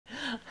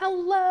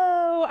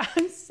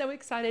I'm so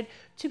excited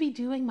to be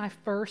doing my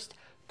first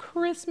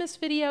Christmas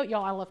video.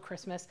 Y'all, I love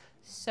Christmas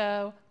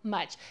so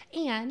much.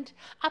 And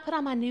I put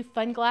on my new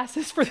fun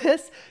glasses for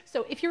this.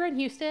 So if you're in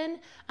Houston,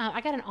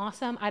 I got an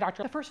awesome eye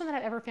doctor. The first one that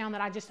I've ever found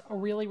that I just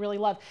really, really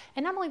love.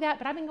 And not only that,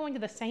 but I've been going to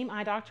the same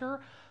eye doctor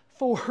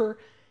for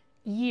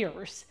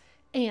years.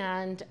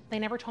 And they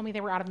never told me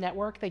they were out of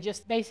network. They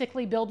just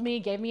basically billed me,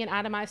 gave me an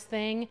itemized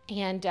thing,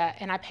 and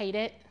I paid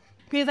it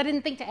because I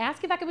didn't think to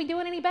ask if I could be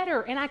doing any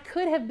better. And I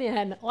could have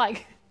been,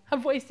 like,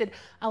 I've wasted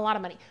a lot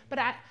of money. But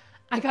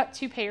I got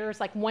 2 pairs,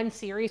 like one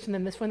serious and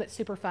then this one that's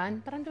super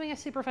fun. But I'm doing a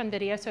super fun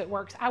video, so it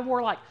works. I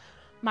wore like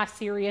my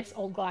serious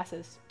old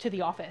glasses to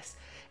the office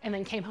and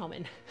then came home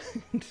and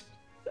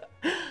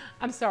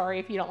I'm sorry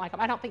if you don't like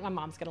them. I don't think my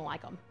mom's gonna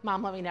like them.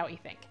 Mom, let me know what you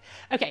think.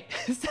 Okay,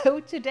 so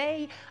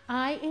today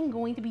I am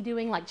going to be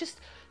doing like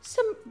just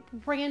some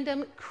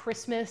random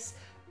Christmas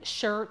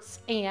shirts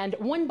and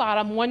one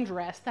bottom, one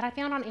dress that I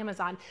found on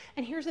Amazon.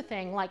 And here's the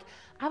thing, like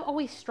I've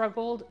always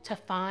struggled to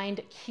find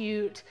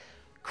cute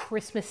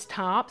Christmas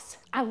tops.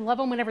 I love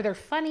them whenever they're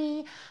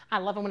funny. I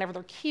love them whenever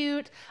they're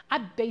cute. I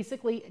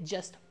basically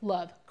just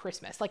love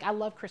Christmas. Like I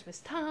love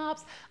Christmas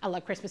tops. I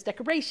love Christmas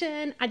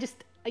decoration.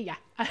 Yeah,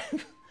 I'm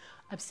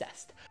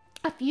obsessed.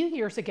 A few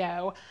years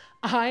ago,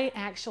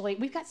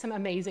 we've got some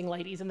amazing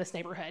ladies in this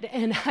neighborhood,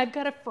 and I've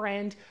got a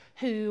friend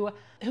who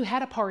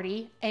had a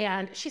party,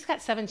 and she's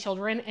got 7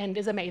 children and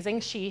is amazing.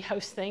 She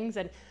hosts things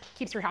and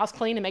keeps her house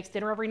clean and makes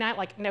dinner every night.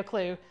 Like no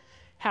clue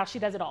how she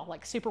does it all,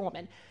 like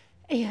superwoman.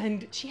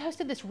 And she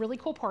hosted this really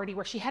cool party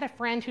where she had a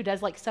friend who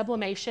does like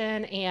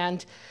sublimation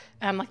and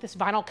like this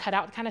vinyl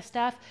cutout kind of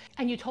stuff.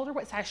 And you told her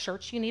what size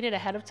shirts you needed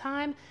ahead of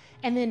time.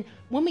 And then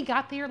when we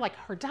got there, like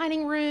her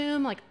dining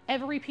room, like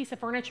every piece of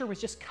furniture was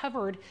just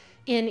covered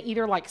in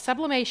either like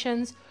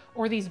sublimations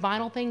or these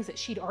vinyl things that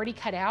she'd already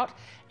cut out.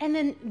 And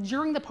then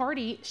during the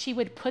party, she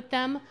would put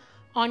them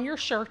on your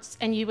shirts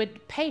and you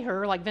would pay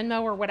her like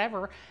Venmo or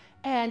whatever.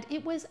 And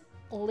it was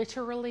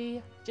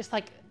literally just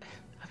like,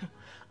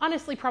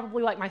 honestly,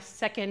 probably like my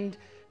second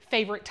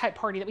favorite type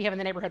party that we have in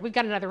the neighborhood. We've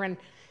got another and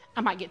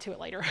I might get to it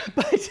later,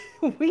 but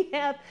we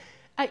have,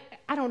 I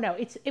don't know.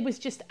 It was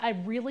just a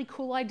really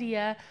cool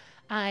idea.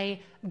 I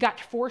got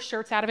 4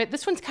 shirts out of it.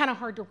 This one's kind of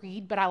hard to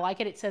read, but I like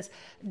it. It says,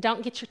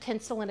 "Don't get your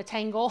tinsel in a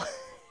tangle."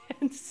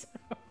 And so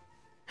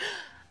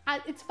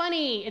it's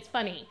funny. It's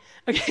funny.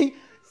 Okay.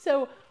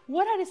 So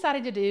what I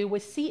decided to do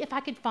was see if I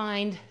could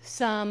find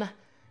some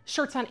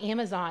shirts on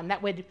Amazon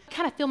that would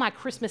kind of fill my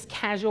Christmas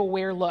casual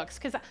wear looks,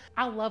 because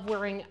I love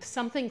wearing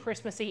something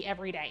Christmassy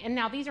every day. And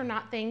now these are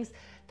not things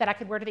that I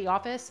could wear to the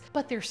office,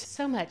 but there's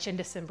so much in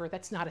December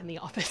that's not in the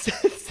office,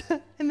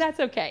 and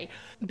that's okay.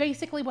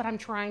 Basically what I'm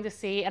trying to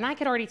see, and I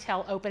could already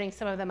tell opening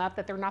some of them up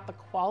that they're not the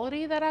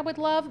quality that I would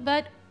love,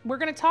 but we're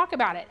gonna talk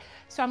about it.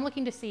 So I'm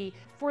looking to see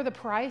for the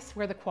price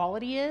where the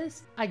quality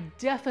is. I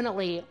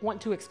definitely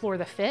want to explore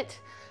the fit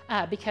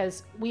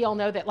because we all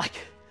know that like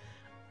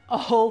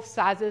all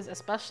sizes,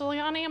 especially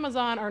on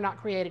Amazon, are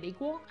not created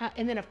equal.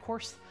 And then of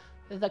course,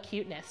 the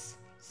cuteness.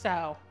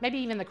 So maybe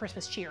even the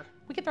Christmas cheer.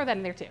 We could throw that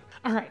in there too.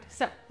 All right,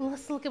 so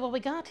let's look at what we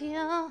got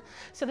here.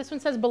 So this one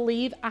says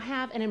Believe. I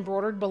have an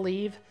embroidered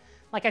Believe.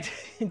 Like I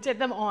did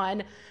them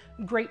on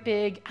great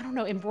big, I don't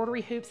know,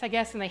 embroidery hoops, I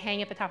guess, and they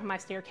hang at the top of my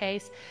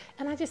staircase.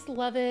 And I just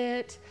love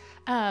it.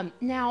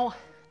 Now,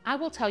 I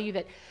will tell you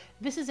that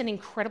this is an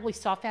incredibly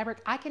soft fabric.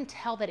 I can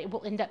tell that it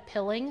will end up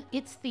pilling.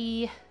 It's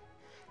the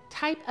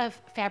type of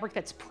fabric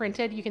that's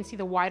printed. You can see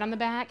the white on the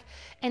back.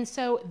 And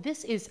so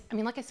this is, I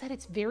mean, like I said,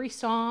 it's very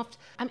soft.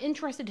 I'm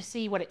interested to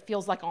see what it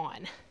feels like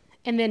on.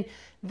 And then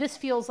this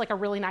feels like a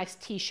really nice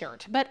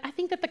t-shirt, but I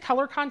think that the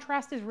color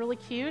contrast is really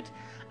cute.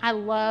 I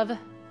love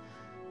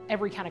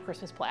every kind of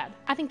Christmas plaid.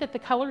 I think that the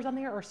colors on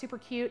there are super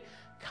cute.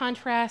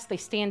 Contrast, they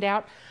stand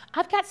out.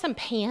 I've got some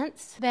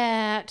pants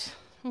that,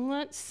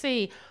 let's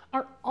see,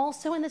 are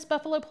also in this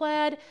buffalo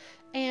plaid.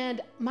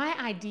 And my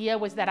idea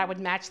was that I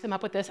would match them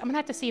up with this. I'm gonna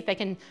have to see if they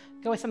can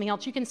go with something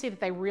else. You can see that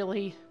they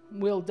really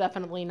will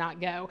definitely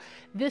not go.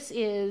 This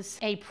is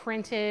a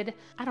printed,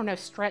 I don't know,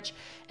 stretch.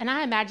 And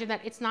I imagine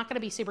that it's not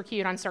gonna be super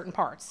cute on certain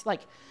parts.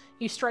 Like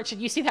you stretch it,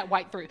 you see that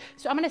white through.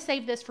 So I'm gonna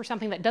save this for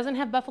something that doesn't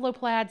have buffalo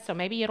plaid, so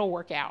maybe it'll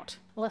work out.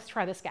 Let's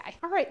try this guy.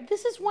 All right,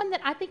 this is one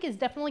that I think is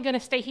definitely gonna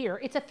stay here.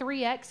 It's a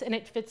 3X and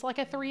it fits like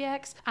a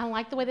 3X. I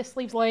like the way the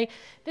sleeves lay.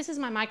 This is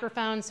my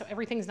microphone, so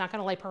everything's not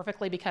gonna lay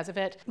perfectly because of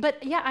it.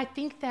 But yeah, I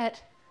think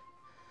that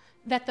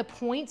the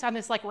points on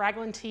this like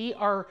raglan tee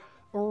are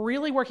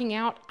really working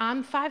out.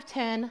 I'm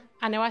 5'10".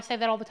 I know I say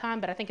that all the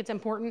time, but I think it's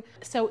important.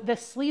 So the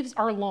sleeves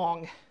are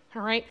long.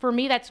 All right, for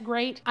me, that's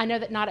great. I know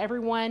that not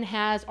everyone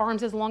has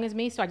arms as long as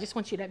me, so I just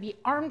want you to be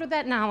armed with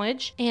that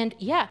knowledge. And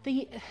yeah,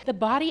 the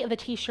body of the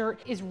t-shirt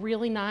is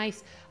really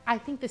nice. I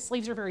think the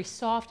sleeves are very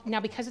soft.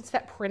 Now, because it's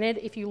that printed,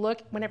 if you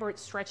look, whenever it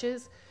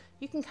stretches,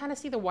 you can kind of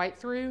see the white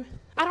through.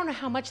 I don't know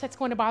how much that's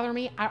going to bother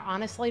me. I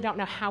honestly don't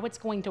know how it's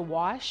going to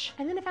wash.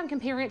 And then if I'm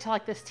comparing it to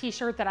like this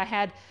t-shirt that I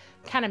had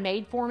kind of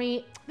made for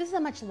me. This is a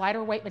much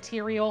lighter weight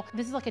material.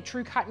 This is like a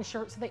true cotton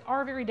shirt, so they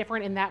are very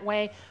different in that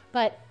way,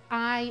 but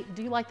I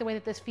do like the way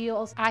that this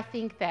feels. I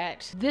think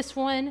that this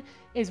one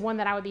is one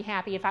that I would be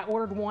happy if I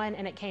ordered one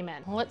and it came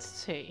in. Let's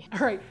see.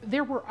 All right,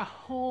 there were a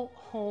whole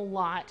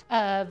lot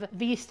of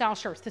these style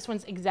shirts. This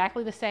one's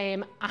exactly the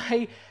same.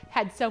 I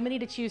had so many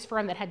to choose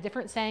from that had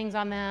different sayings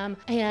on them.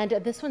 And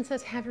this one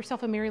says, "Have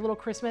yourself a merry little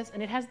Christmas."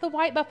 And it has the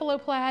white buffalo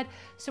plaid,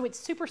 so it's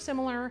super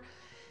similar.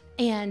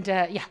 And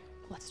yeah,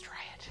 let's try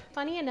it.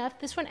 Funny enough,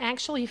 this one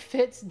actually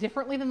fits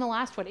differently than the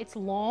last one. It's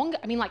long,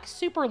 I mean like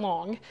super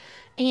long.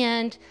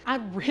 And I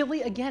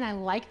really, again, I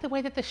like the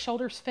way that the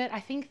shoulders fit. I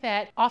think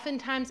that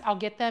oftentimes I'll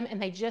get them and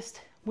they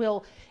just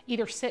will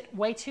either sit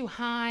way too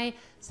high.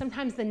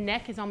 Sometimes the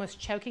neck is almost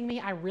choking me.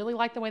 I really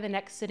like the way the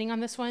neck's sitting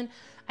on this one.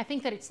 I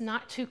think that it's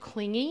not too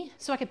clingy,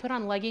 so I could put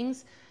on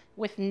leggings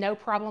with no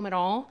problem at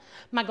all.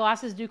 My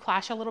glasses do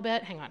clash a little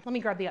bit. Hang on, let me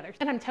grab the others.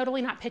 And I'm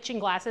totally not pitching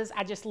glasses.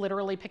 I just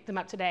literally picked them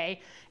up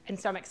today. And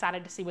so I'm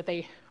excited to see what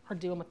they are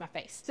doing with my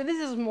face. So this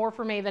is more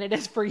for me than it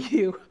is for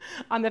you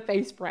on the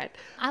face print.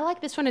 I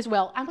like this one as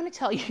well. I want to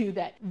tell you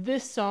that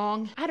this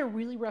song, I had a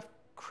really rough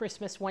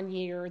Christmas one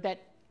year that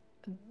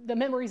the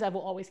memories of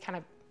will always kind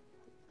of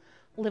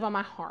live on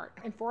my heart.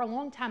 And for a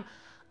long time,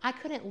 I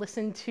couldn't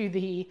listen to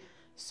the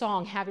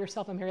song, "Have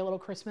Yourself a Merry Little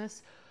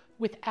Christmas,"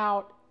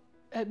 without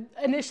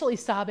initially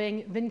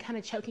sobbing, then kind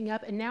of choking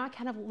up. And now I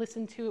kind of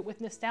listen to it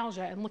with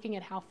nostalgia and looking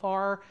at how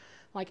far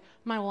like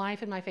my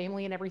life and my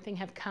family and everything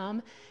have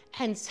come.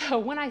 And so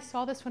when I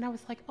saw this one, I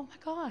was like, oh my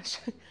gosh,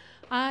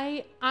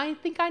 I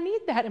think I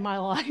need that in my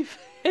life.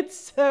 And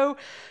so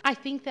I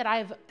think that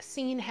I've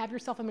seen "Have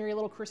Yourself a Merry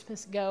Little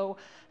Christmas" go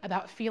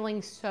about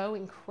feeling so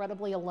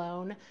incredibly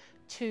alone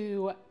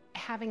to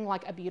having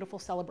like a beautiful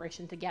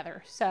celebration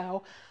together.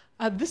 So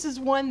this is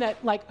one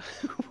that like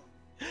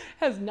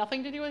has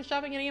nothing to do with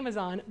shopping at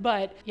Amazon,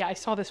 but yeah, I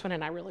saw this one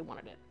and I really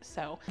wanted it.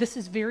 So this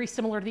is very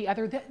similar to the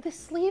other. The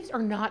sleeves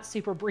are not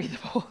super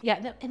breathable.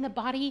 Yeah, and the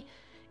body,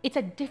 it's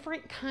a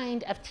different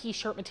kind of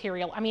t-shirt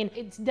material. I mean,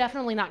 it's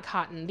definitely not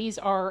cotton. These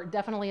are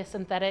definitely a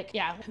synthetic.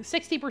 Yeah,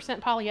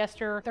 60%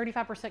 polyester,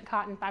 35%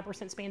 cotton,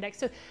 5% spandex.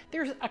 So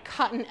there's a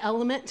cotton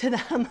element to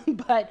them,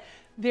 but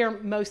they're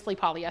mostly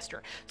polyester.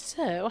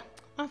 So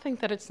I think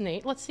that it's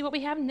neat. Let's see what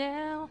we have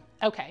now.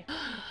 Okay.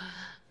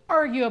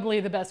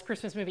 Arguably the best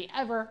Christmas movie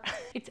ever.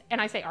 And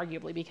I say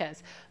arguably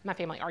because my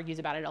family argues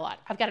about it a lot.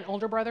 I've got an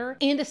older brother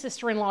and a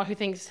sister-in-law who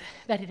thinks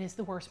that it is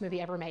the worst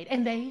movie ever made.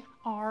 And they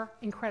are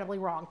incredibly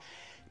wrong,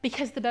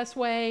 because the best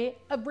way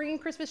of bringing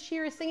Christmas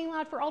cheer is singing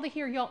loud for all to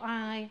hear. Y'all,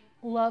 I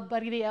love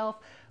Buddy the Elf.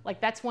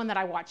 Like, that's one that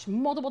I watch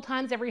multiple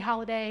times every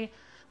holiday.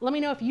 Let me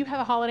know if you have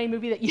a holiday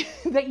movie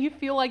that you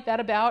feel like that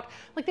about.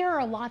 Like, there are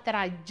a lot that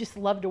I just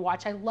love to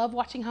watch. I love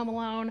watching Home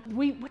Alone.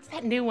 What's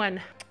that new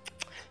one?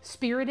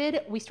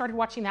 Spirited, we started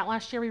watching that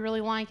last year. We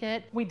really like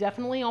it. We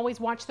definitely always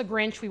watch The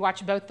Grinch. We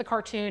watch both the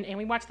cartoon and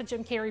we watch the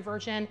Jim Carrey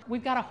version.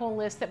 We've got a whole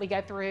list that we go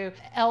through.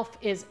 Elf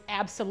is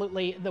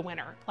absolutely the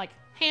winner. Like,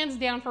 hands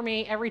down for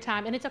me every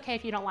time. And it's okay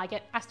if you don't like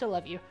it. I still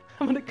love you.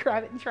 I'm gonna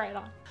grab it and try it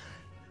on.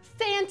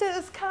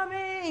 Santa's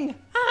coming!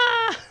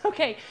 Ah!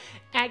 Okay,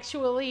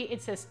 actually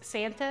it says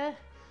Santa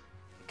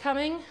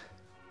coming.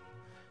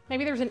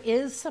 Maybe there's an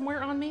is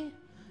somewhere on me.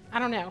 I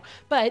don't know,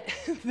 but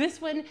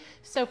this one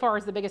so far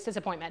is the biggest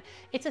disappointment.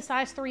 It's a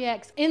size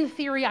 3X. In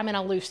theory, I'm in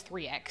a loose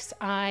 3X.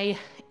 I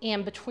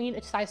am between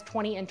a size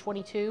 20 and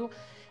 22,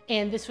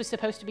 and this was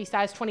supposed to be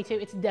size 22.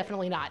 It's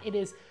definitely not. It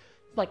is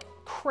like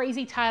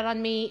crazy tight on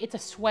me. It's a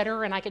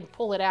sweater and I can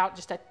pull it out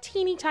just a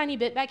teeny tiny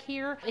bit back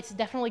here. It's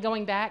definitely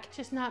going back,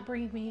 just not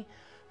bringing me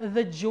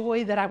the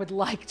joy that I would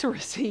like to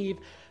receive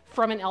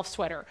from an elf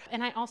sweater.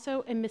 And I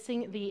also am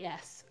missing the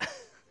S.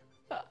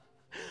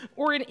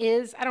 Or it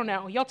is, I don't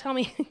know, y'all tell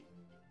me.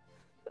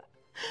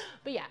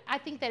 But yeah, I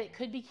think that it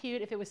could be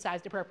cute if it was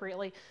sized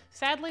appropriately.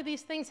 Sadly,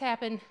 these things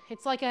happen.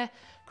 It's like a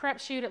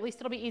crapshoot. At least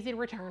it'll be easy to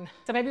return.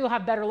 So maybe we'll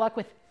have better luck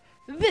with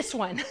this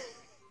one.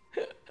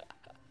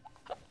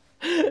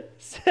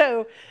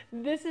 So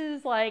this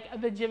is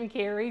like the Jim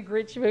Carrey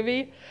Grinch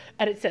movie.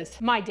 And it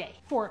says, "My day,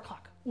 4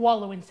 o'clock,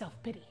 wallow in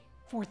self-pity.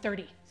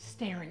 4:30,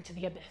 stare into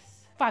the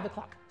abyss. 5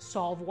 o'clock,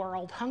 solve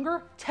world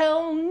hunger,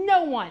 tell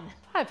no one.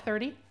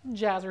 5:30,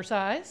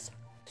 jazzercise.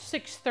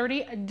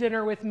 6:30,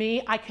 dinner with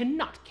me. I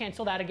cannot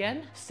cancel that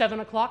again. 7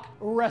 o'clock,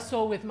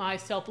 wrestle with my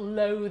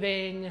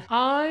self-loathing.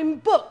 I'm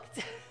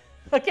booked."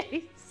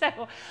 Okay,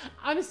 so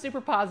I'm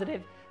super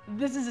positive.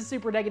 This is a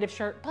super negative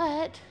shirt,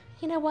 but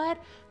you know what?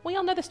 We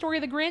all know the story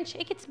of the Grinch.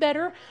 It gets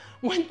better.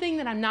 One thing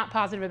that I'm not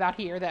positive about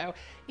here, though,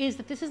 is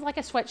that this is like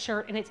a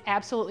sweatshirt and it's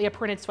absolutely a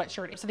printed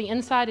sweatshirt. So the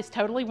inside is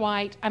totally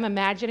white. I'm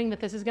imagining that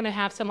this is gonna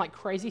have some like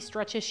crazy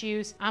stretch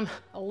issues. I'm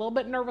a little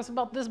bit nervous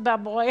about this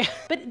bad boy.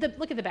 But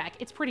look at the back.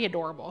 It's pretty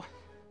adorable.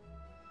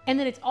 And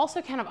then it's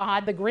also kind of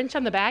odd. The Grinch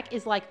on the back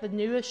is like the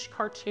newish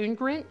cartoon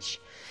Grinch.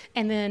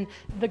 And then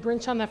the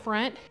Grinch on the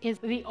front is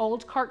the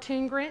old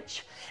cartoon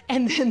Grinch.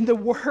 And then the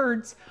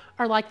words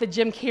are like the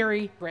Jim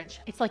Carrey Grinch.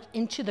 It's like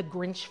into the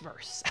Grinch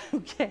verse,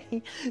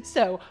 okay?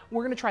 So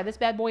we're gonna try this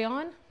bad boy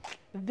on.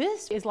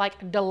 This is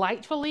like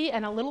delightfully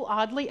and a little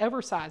oddly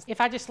oversized. If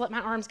I just let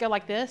my arms go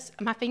like this,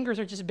 my fingers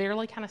are just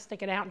barely kind of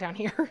sticking out down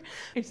here.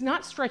 It's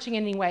not stretching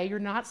in any way. You're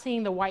not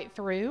seeing the white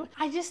through.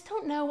 I just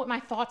don't know what my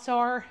thoughts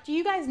are. Do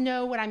you guys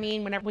know what I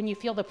mean when you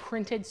feel the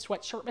printed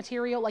sweatshirt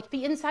material? Like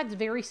the inside's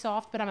very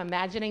soft, but I'm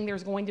imagining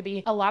there's going to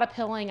be a lot of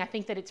pilling. I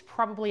think that it's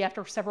probably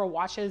after several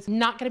washes,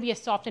 not gonna be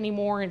as soft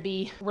anymore and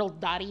be real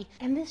dotty.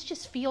 And this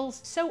just feels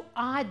so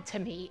odd to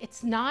me.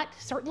 It's not,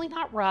 certainly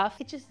not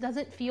rough. It just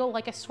doesn't feel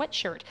like a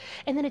sweatshirt.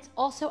 And then it's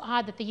also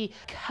odd that the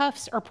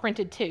cuffs are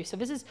printed too. So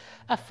this is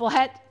a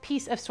flat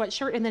piece of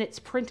sweatshirt and then it's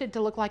printed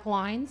to look like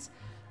lines.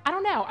 I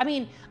don't know. I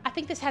mean, I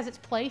think this has its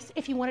place.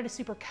 If you wanted a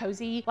super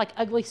cozy, like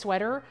ugly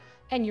sweater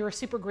and you're a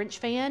super Grinch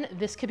fan,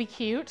 this could be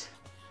cute.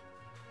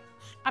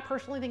 I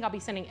personally think I'll be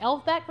sending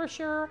Elf back for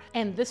sure.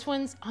 And this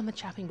one's on the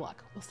chopping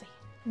block. We'll see.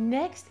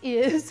 Next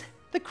is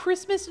the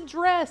Christmas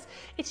dress.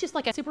 It's just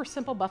like a super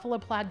simple buffalo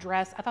plaid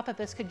dress. I thought that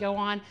this could go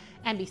on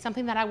and be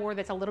something that I wore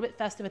that's a little bit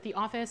festive at the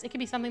office. It could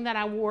be something that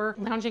I wore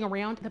lounging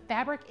around. The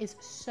fabric is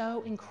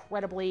so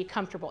incredibly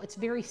comfortable. It's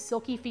very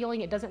silky feeling.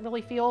 It doesn't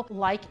really feel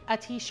like a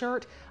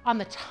t-shirt on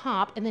the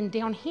top. And then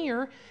down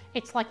here,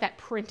 it's like that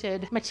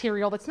printed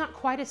material that's not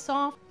quite as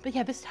soft. But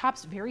yeah, this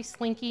top's very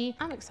slinky.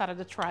 I'm excited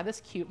to try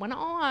this cute one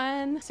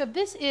on. So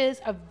this is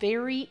a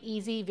very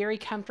easy, very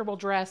comfortable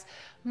dress.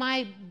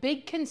 My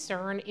big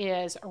concern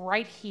is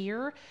right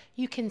here,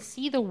 you can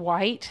see the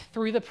white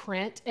through the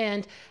print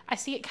and I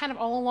see it kind of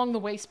all along the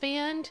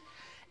waistband.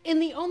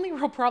 And the only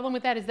real problem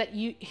with that is that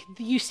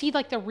you see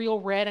like the real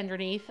red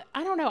underneath.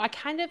 I don't know, I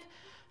kind of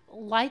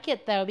like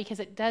it though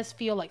because it does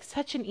feel like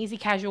such an easy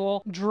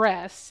casual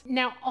dress.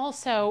 Now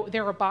also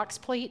there are box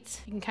pleats,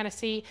 you can kind of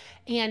see,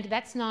 and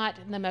that's not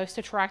the most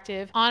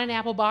attractive on an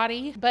apple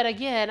body, but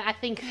again I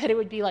think that it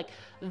would be like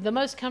the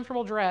most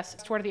comfortable dress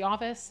to wear to the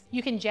office.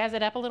 You can jazz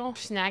it up a little,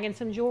 snagging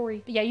some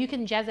jewelry. But yeah, you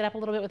can jazz it up a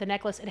little bit with a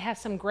necklace. It has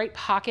some great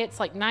pockets,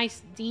 like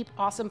nice deep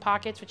awesome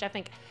pockets, which I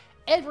think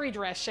every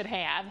dress should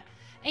have,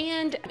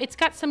 and it's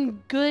got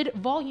some good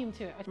volume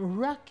to it.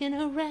 Rocking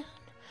around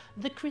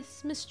the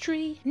Christmas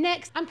tree.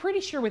 Next, I'm pretty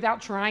sure without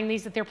trying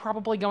these that they're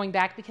probably going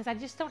back because I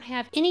just don't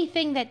have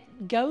anything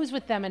that goes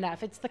with them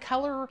enough. It's the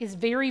color is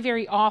very,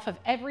 very off of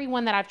every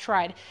one that I've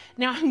tried.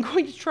 Now I'm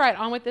going to try it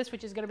on with this,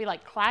 which is going to be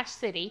like Clash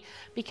City,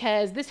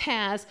 because this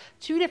has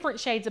two different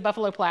shades of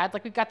buffalo plaid.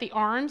 Like we've got the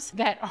arms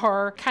that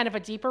are kind of a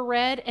deeper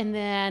red, and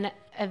then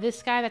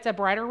this guy that's a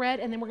brighter red,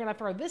 and then we're gonna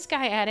throw this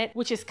guy at it,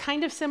 which is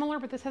kind of similar,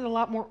 but this has a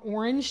lot more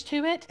orange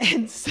to it.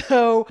 And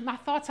so my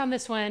thoughts on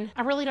this one,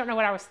 I really don't know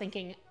what I was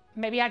thinking.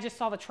 Maybe I just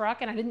saw the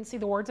truck and I didn't see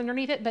the words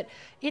underneath it, but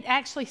it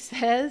actually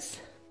says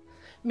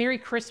Merry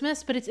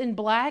Christmas, but it's in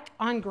black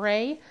on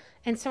gray,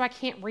 and so I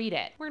can't read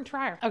it. We're gonna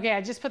try her. Okay,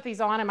 I just put these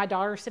on and my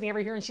daughter's sitting over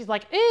here and she's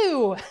like,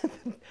 ooh,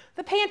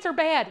 the pants are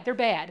bad. They're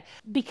bad.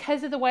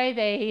 Because of the way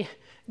they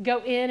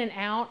go in and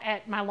out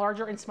at my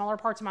larger and smaller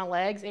parts of my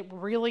legs, it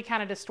really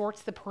kind of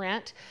distorts the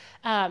print.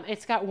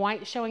 It's got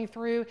white showing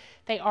through.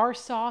 They are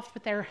soft,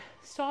 but they're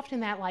soft in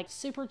that like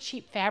super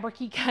cheap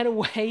fabric-y kind of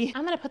way.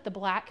 I'm gonna put the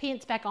black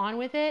pants back on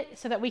with it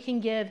so that we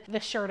can give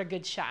the shirt a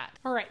good shot.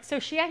 All right, so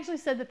she actually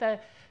said that the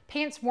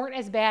pants weren't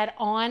as bad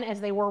on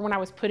as they were when I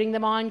was putting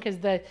them on because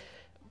the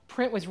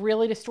print was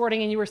really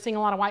distorting and you were seeing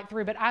a lot of white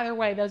through, but either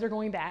way, those are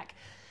going back.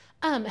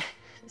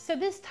 So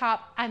this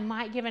top, I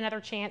might give another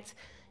chance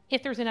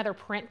if there's another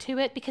print to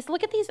it, because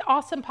look at these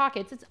awesome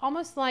pockets. It's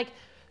almost like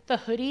the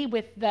hoodie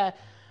with the,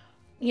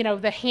 you know,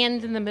 the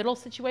hands in the middle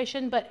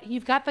situation, but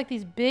you've got like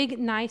these big,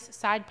 nice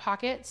side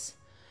pockets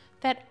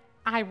that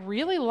I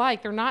really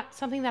like. They're not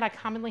something that I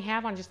commonly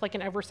have on just like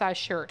an oversized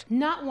shirt.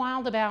 Not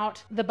wild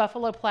about the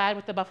buffalo plaid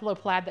with the buffalo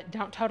plaid that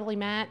don't totally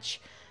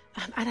match.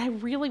 And I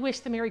really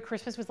wish the Merry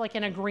Christmas was like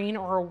in a green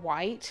or a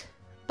white,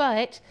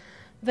 but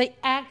the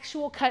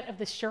actual cut of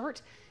the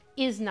shirt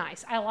is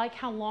nice. I like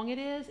how long it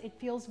is. It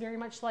feels very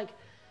much like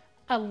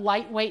a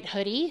lightweight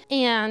hoodie,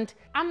 and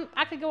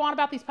I could go on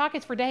about these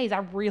pockets for days. I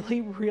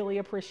really, really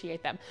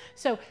appreciate them.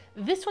 So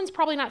this one's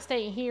probably not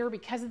staying here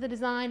because of the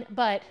design,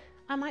 but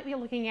I might be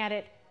looking at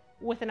it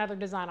with another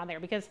design on there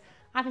because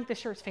I think this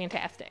shirt's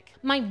fantastic.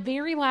 My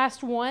very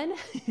last one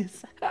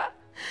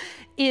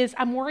is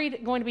I'm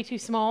worried going to be too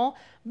small,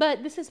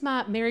 but this is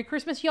my Merry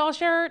Christmas Y'all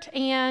shirt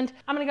and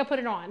I'm gonna go put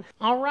it on.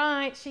 All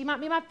right, she might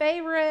be my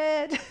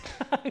favorite.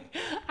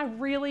 I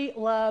really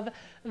love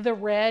the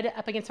red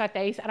up against my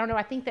face. I don't know,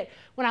 I think that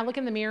when I look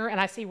in the mirror and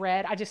I see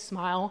red, I just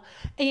smile.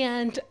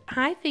 And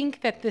I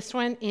think that this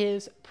one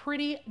is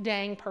pretty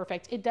dang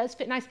perfect. It does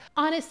fit nice.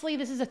 Honestly,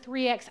 this is a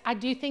 3X. I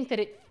do think that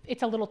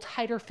it's a little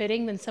tighter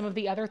fitting than some of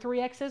the other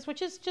 3Xs,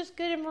 which is just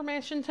good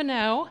information to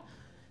know.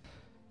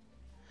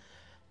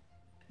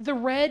 The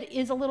red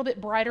is a little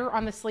bit brighter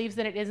on the sleeves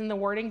than it is in the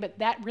wording, but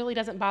that really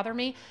doesn't bother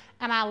me.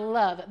 And I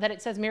love that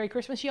it says Merry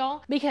Christmas,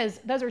 y'all, because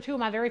those are two of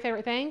my very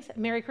favorite things,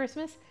 Merry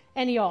Christmas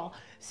and y'all.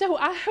 So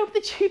I hope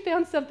that you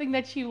found something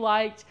that you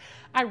liked.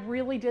 I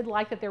really did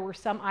like that there were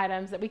some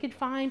items that we could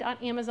find on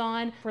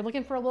Amazon. If we're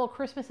looking for a little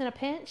Christmas in a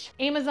pinch,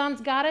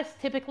 Amazon's got us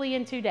typically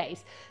in 2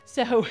 days.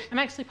 So I'm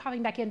actually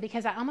popping back in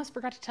because I almost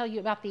forgot to tell you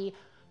about the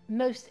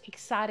most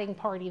exciting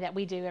party that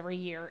we do every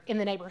year in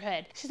the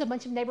neighborhood. It's just a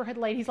bunch of neighborhood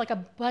ladies, like a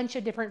bunch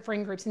of different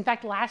friend groups. In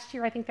fact, last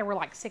year, I think there were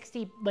like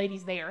 60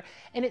 ladies there,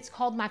 and it's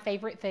called My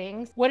Favorite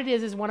Things. What it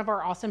is one of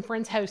our awesome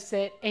friends hosts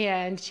it,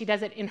 and she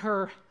does it in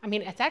her, I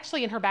mean, it's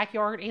actually in her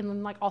backyard and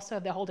then like also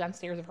the whole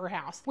downstairs of her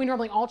house. We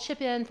normally all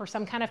chip in for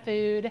some kind of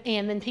food,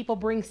 and then people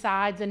bring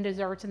sides and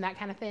desserts and that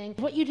kind of thing.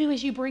 What you do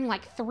is you bring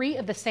like 3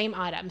 of the same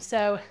items.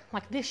 So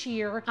like this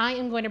year, I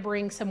am going to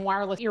bring some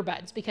wireless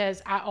earbuds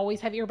because I always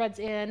have earbuds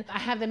in. I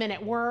have them in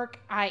at work.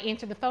 I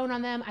answer the phone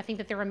on them. I think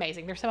that they're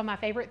amazing. They're some of my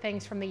favorite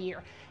things from the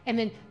year. And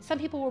then some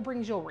people will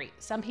bring jewelry.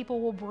 Some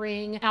people will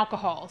bring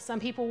alcohol. Some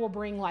people will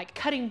bring like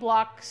cutting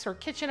blocks or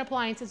kitchen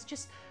appliances,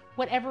 just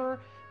whatever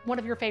one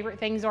of your favorite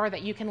things are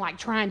that you can like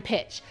try and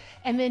pitch.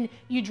 And then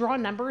you draw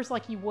numbers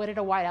like you would at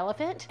a white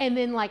elephant. And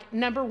then like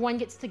number 1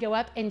 gets to go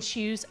up and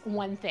choose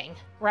one thing,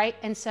 right?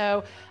 And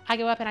so I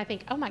go up and I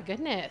think, oh my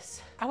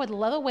goodness, I would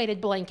love a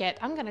weighted blanket.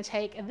 I'm gonna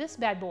take this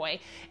bad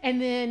boy.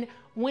 And then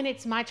when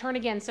it's my turn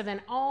again, so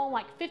then all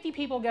like 50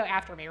 people go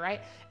after me,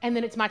 right? And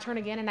then it's my turn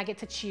again and I get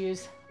to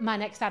choose my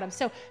next item.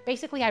 So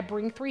basically I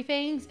bring 3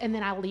 things and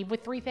then I leave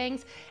with 3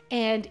 things.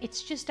 And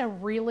it's just a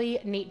really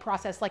neat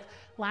process. Like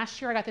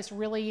last year I got this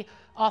really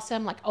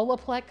awesome like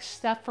Olaplex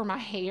stuff for my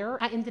hair.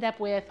 I ended up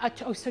with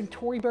some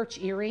Tory Burch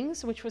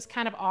earrings, which was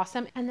kind of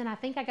awesome. And then I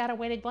think I got a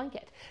weighted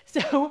blanket.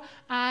 So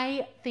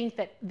I think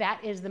that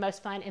that is the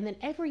most fun. And then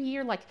every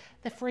year, like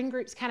the friend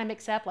groups kind of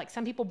mix up, like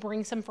some people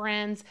bring some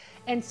friends.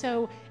 And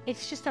so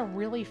it's just a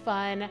really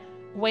fun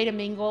way to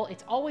mingle.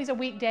 It's always a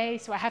weekday,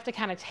 so I have to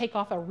kind of take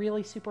off a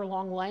really super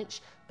long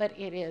lunch, but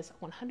it is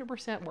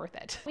 100% worth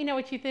it. Let me know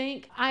what you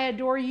think. I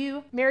adore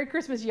you. Merry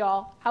Christmas,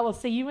 y'all. I will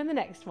see you in the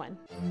next one.